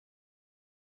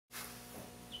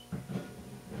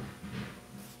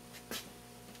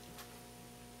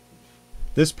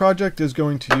This project is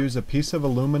going to use a piece of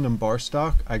aluminum bar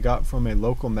stock I got from a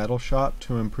local metal shop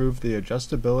to improve the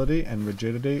adjustability and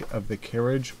rigidity of the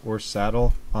carriage or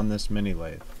saddle on this mini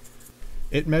lathe.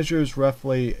 It measures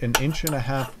roughly 1.5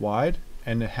 inches wide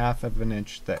and 1/2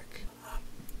 inch thick.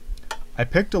 I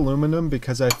picked aluminum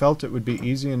because I felt it would be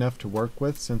easy enough to work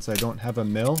with since I don't have a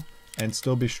mill and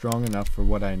still be strong enough for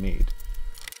what I need.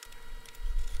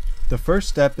 The first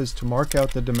step is to mark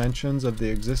out the dimensions of the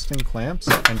existing clamps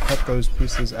and cut those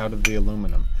pieces out of the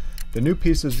aluminum. The new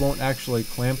pieces won't actually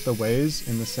clamp the ways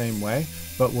in the same way,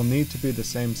 but will need to be the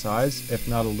same size, if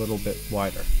not a little bit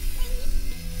wider.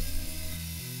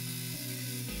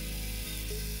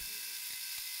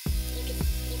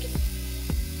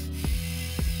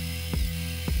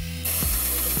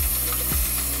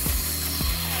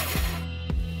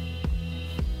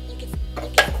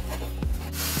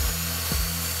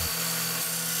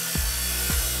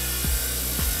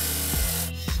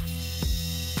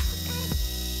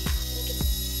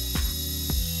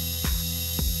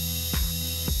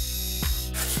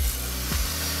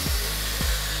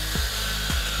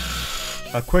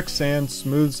 A quick sand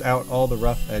smooths out all the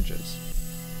rough edges.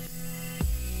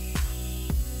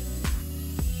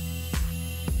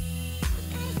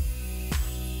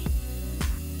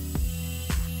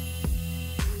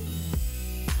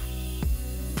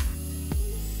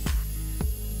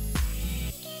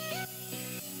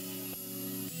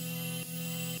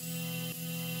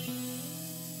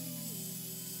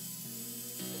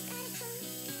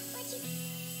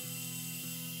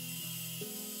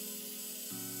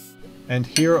 And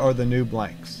here are the new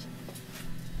blanks.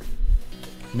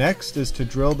 Next is to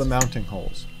drill the mounting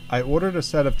holes. I ordered a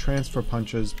set of transfer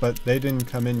punches, but they didn't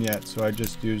come in yet, so I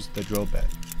just used the drill bit.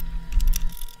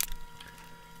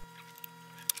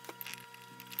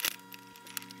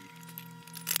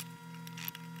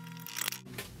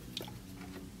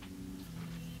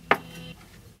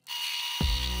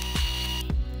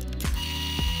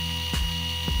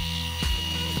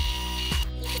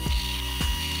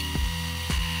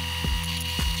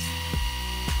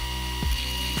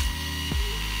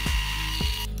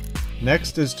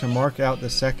 Next is to mark out the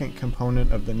second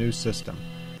component of the new system.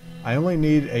 I only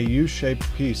need a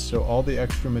U-shaped piece, so all the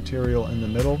extra material in the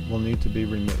middle will need to be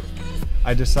removed.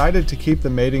 I decided to keep the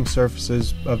mating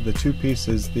surfaces of the two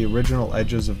pieces the original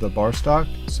edges of the bar stock,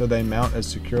 so they mount as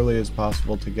securely as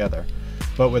possible together.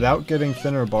 But without getting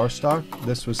thinner bar stock,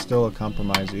 this was still a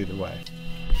compromise either way.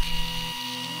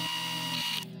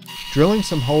 Drilling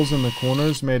some holes in the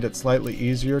corners made it slightly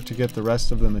easier to get the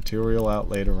rest of the material out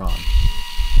later on.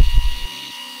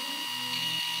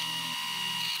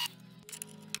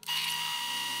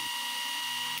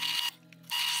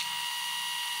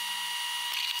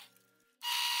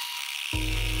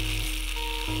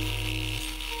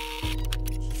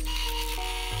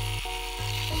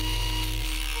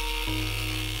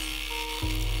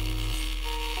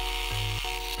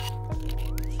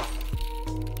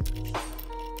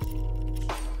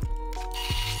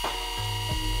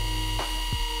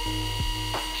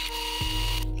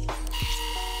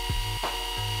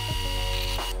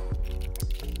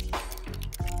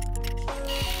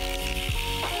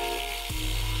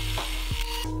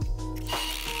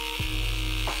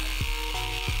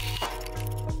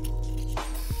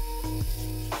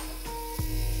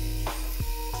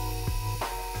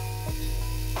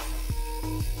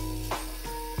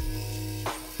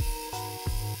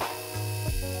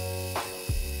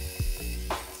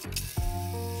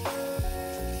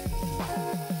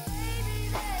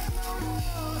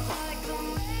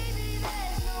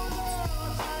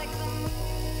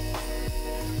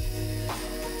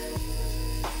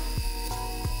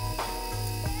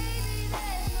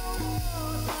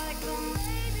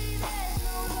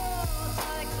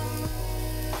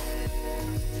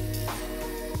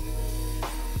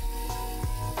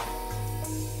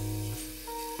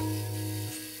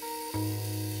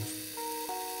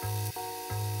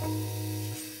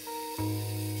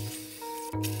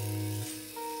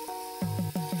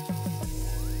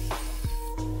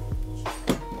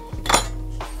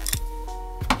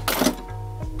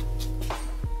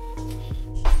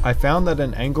 I found that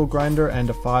an angle grinder and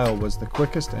a file was the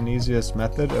quickest and easiest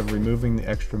method of removing the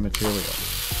extra material.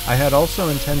 I had also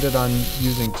intended on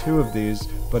using 2 of these,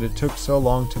 but it took so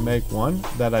long to make one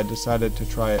that I decided to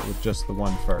try it with just the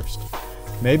one first.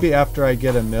 Maybe after I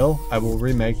get a mill, I will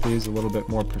remake these a little bit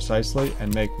more precisely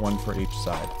and make one for each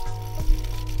side.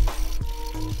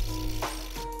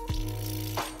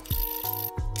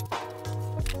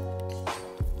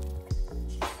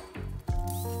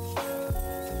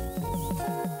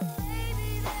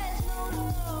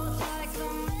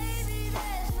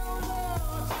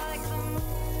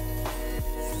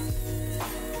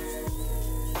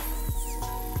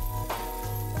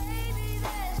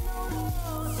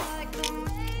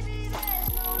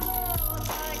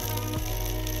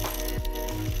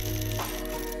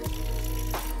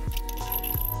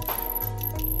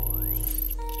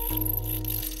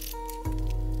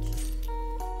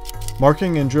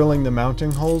 Marking and drilling the mounting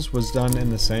holes was done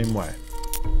in the same way.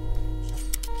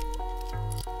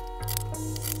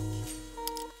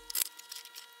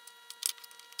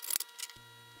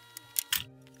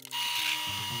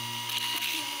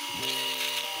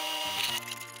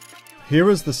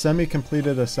 Here is the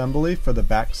semi-completed assembly for the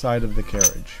back side of the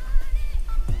carriage.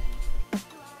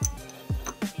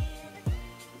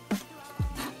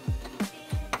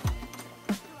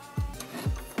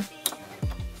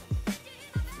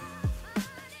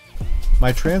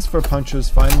 My transfer punches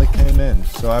finally came in,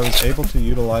 so I was able to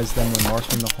utilize them when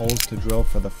marking the holes to drill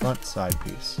for the front side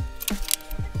piece.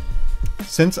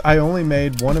 Since I only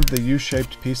made one of the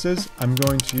U-shaped pieces, I'm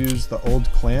going to use the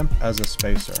old clamp as a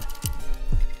spacer.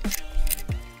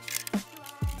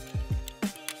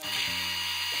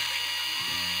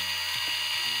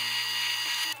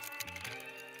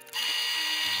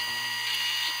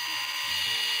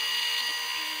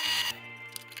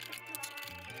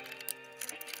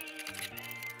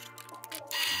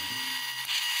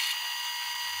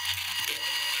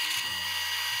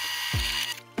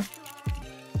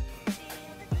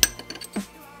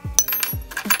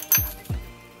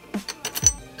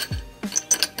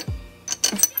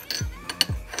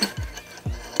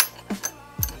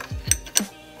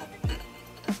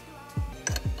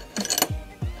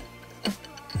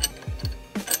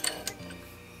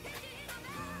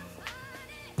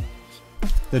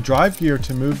 The drive gear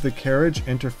to move the carriage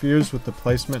interferes with the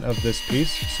placement of this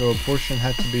piece, so a portion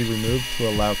had to be removed to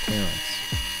allow clearance.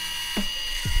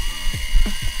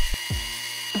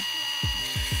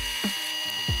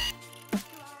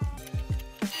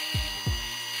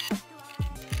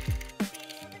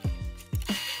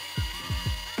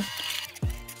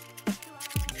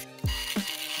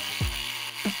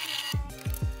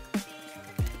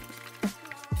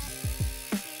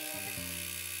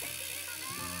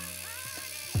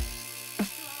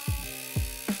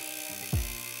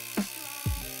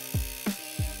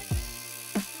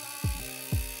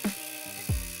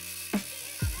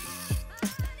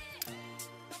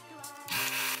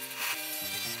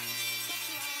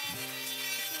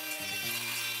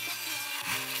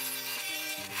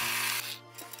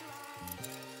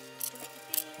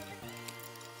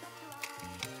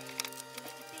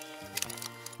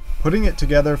 Putting it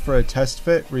together for a test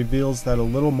fit reveals that a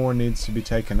little more needs to be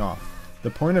taken off. The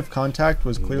point of contact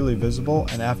was clearly visible,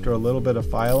 and after a little bit of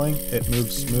filing, it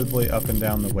moved smoothly up and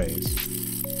down the ways.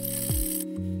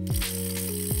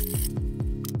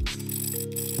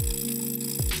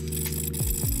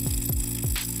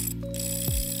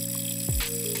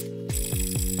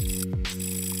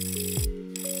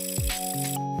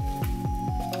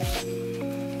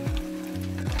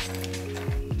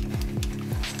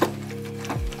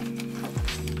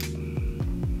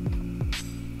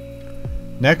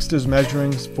 Next is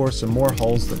measuring for some more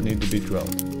holes that need to be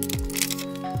drilled.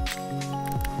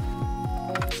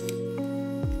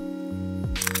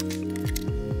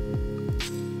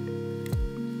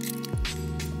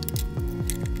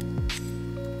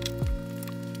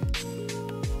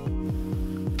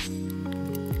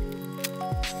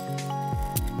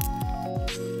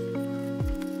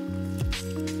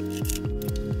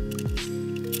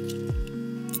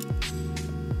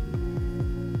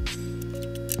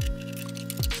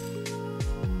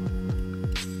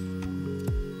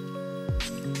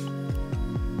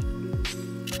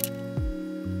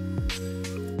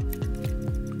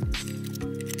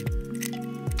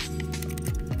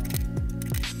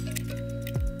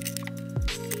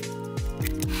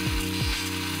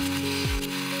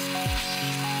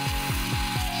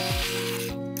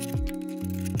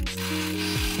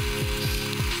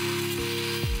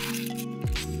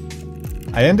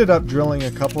 I ended up drilling a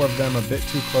couple of them a bit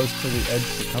too close to the edge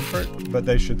for comfort, but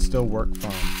they should still work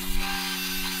fine.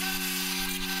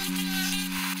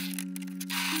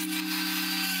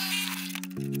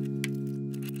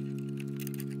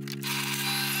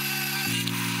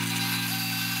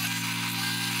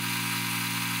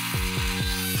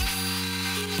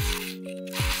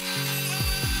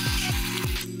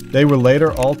 They were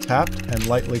later all tapped and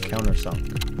lightly countersunk.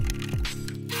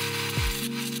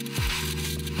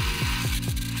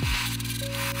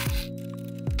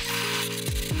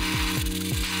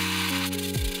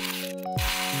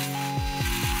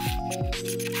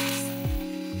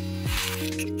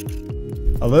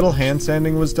 A little hand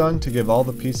sanding was done to give all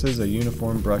the pieces a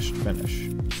uniform brushed finish.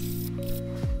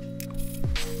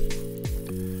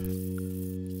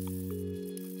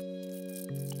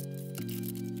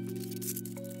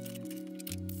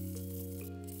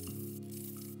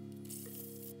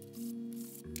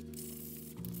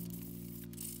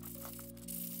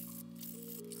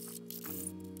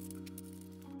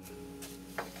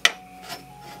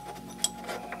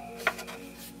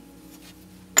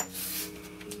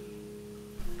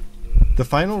 The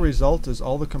final result is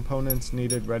all the components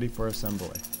needed ready for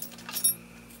assembly.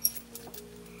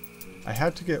 I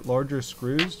had to get larger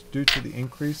screws due to the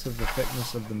increase of the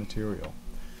thickness of the material.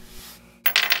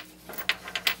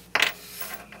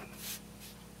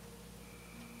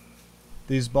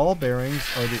 These ball bearings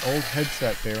are the old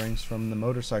headset bearings from the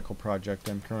motorcycle project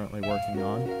I'm currently working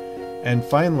on. And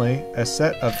finally, a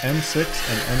set of M6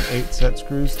 and M8 set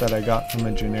screws that I got from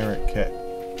a generic kit.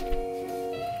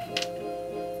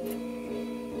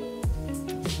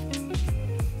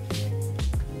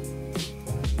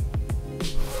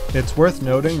 It's worth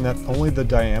noting that only the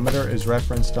diameter is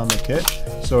referenced on the kit,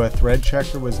 so a thread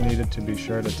checker was needed to be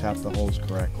sure to tap the holes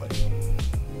correctly.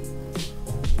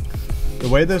 The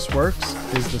way this works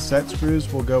is the set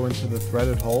screws will go into the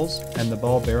threaded holes and the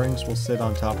ball bearings will sit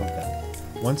on top of them.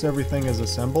 Once everything is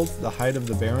assembled, the height of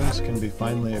the bearings can be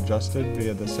finely adjusted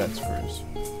via the set screws.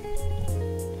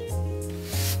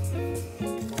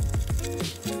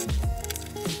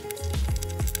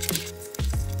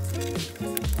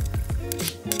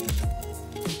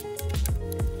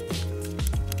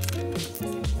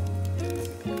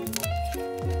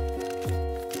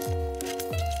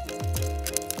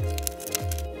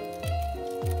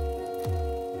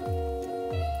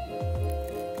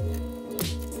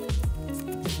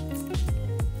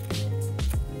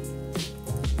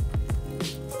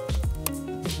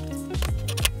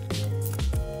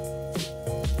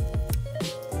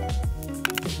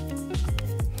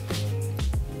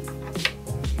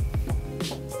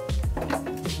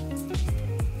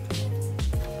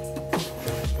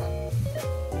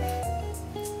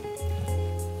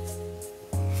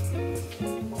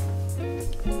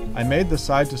 I made the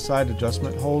side-to-side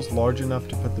adjustment holes large enough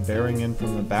to put the bearing in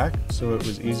from the back so it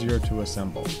was easier to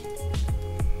assemble.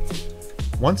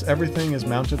 Once everything is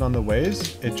mounted on the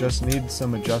ways, it just needs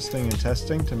some adjusting and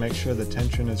testing to make sure the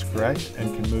tension is correct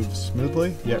and can move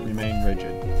smoothly yet remain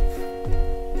rigid.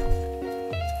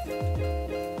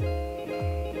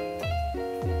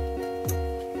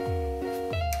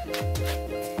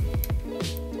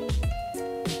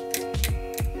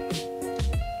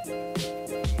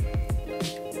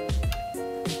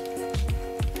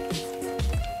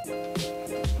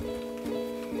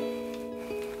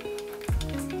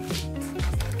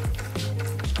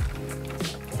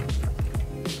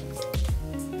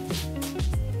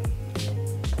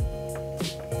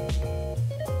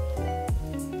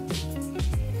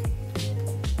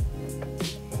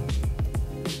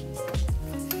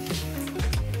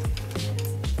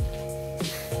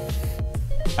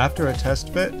 After a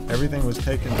test fit, everything was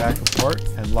taken back apart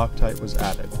and Loctite was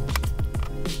added.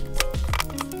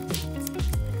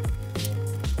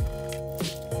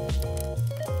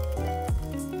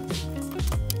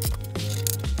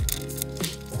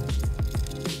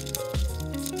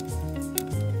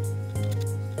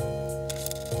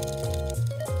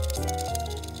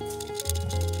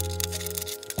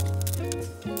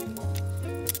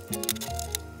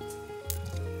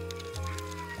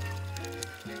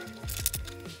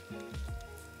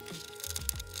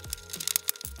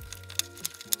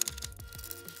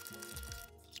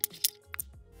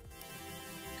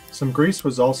 Some grease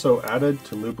was also added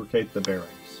to lubricate the bearings.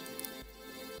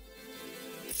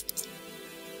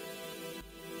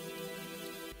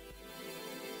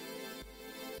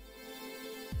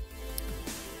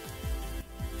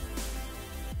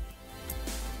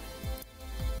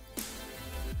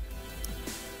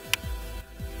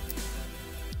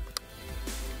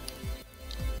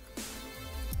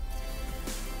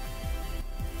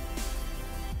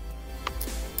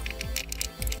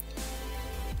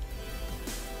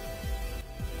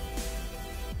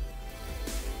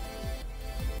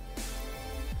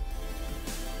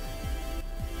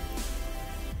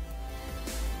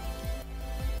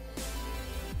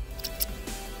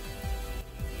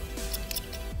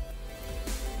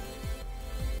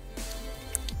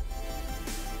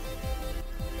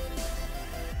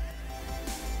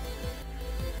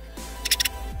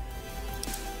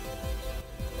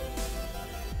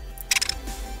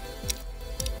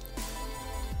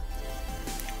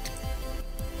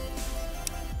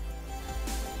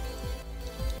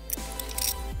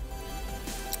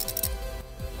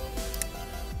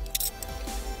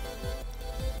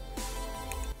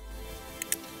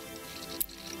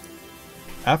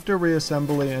 After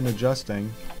reassembly and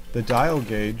adjusting, the dial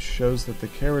gauge shows that the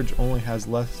carriage only has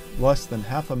less than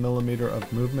half a millimeter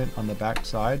of movement on the back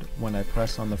side when I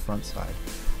press on the front side.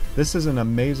 This is an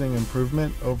amazing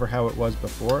improvement over how it was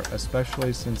before,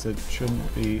 especially since it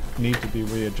shouldn't need to be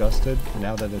readjusted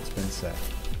now that it's been set.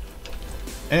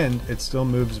 And it still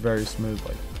moves very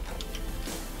smoothly.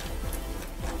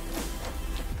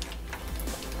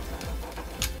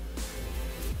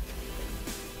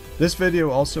 This video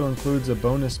also includes a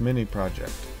bonus mini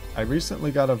project. I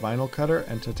recently got a vinyl cutter,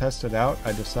 and to test it out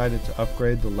I decided to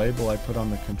upgrade the label I put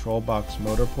on the control box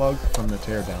motor plug from the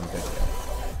teardown video.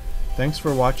 Thanks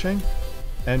for watching,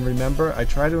 and remember, I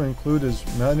try to include as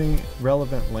many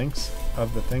relevant links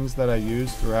of the things that I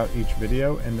use throughout each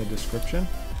video in the description,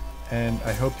 and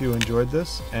I hope you enjoyed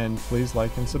this, and please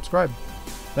like and subscribe.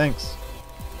 Thanks!